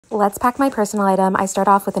Let's pack my personal item. I start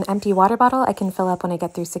off with an empty water bottle I can fill up when I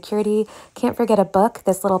get through security. Can't forget a book.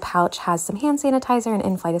 This little pouch has some hand sanitizer and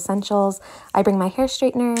in-flight essentials. I bring my hair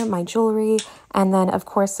straightener, my jewelry, and then of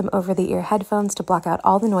course some over-the-ear headphones to block out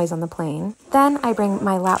all the noise on the plane. Then I bring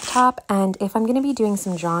my laptop, and if I'm going to be doing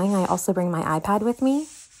some drawing, I also bring my iPad with me.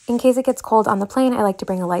 In case it gets cold on the plane, I like to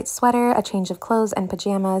bring a light sweater, a change of clothes, and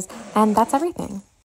pajamas, and that's everything.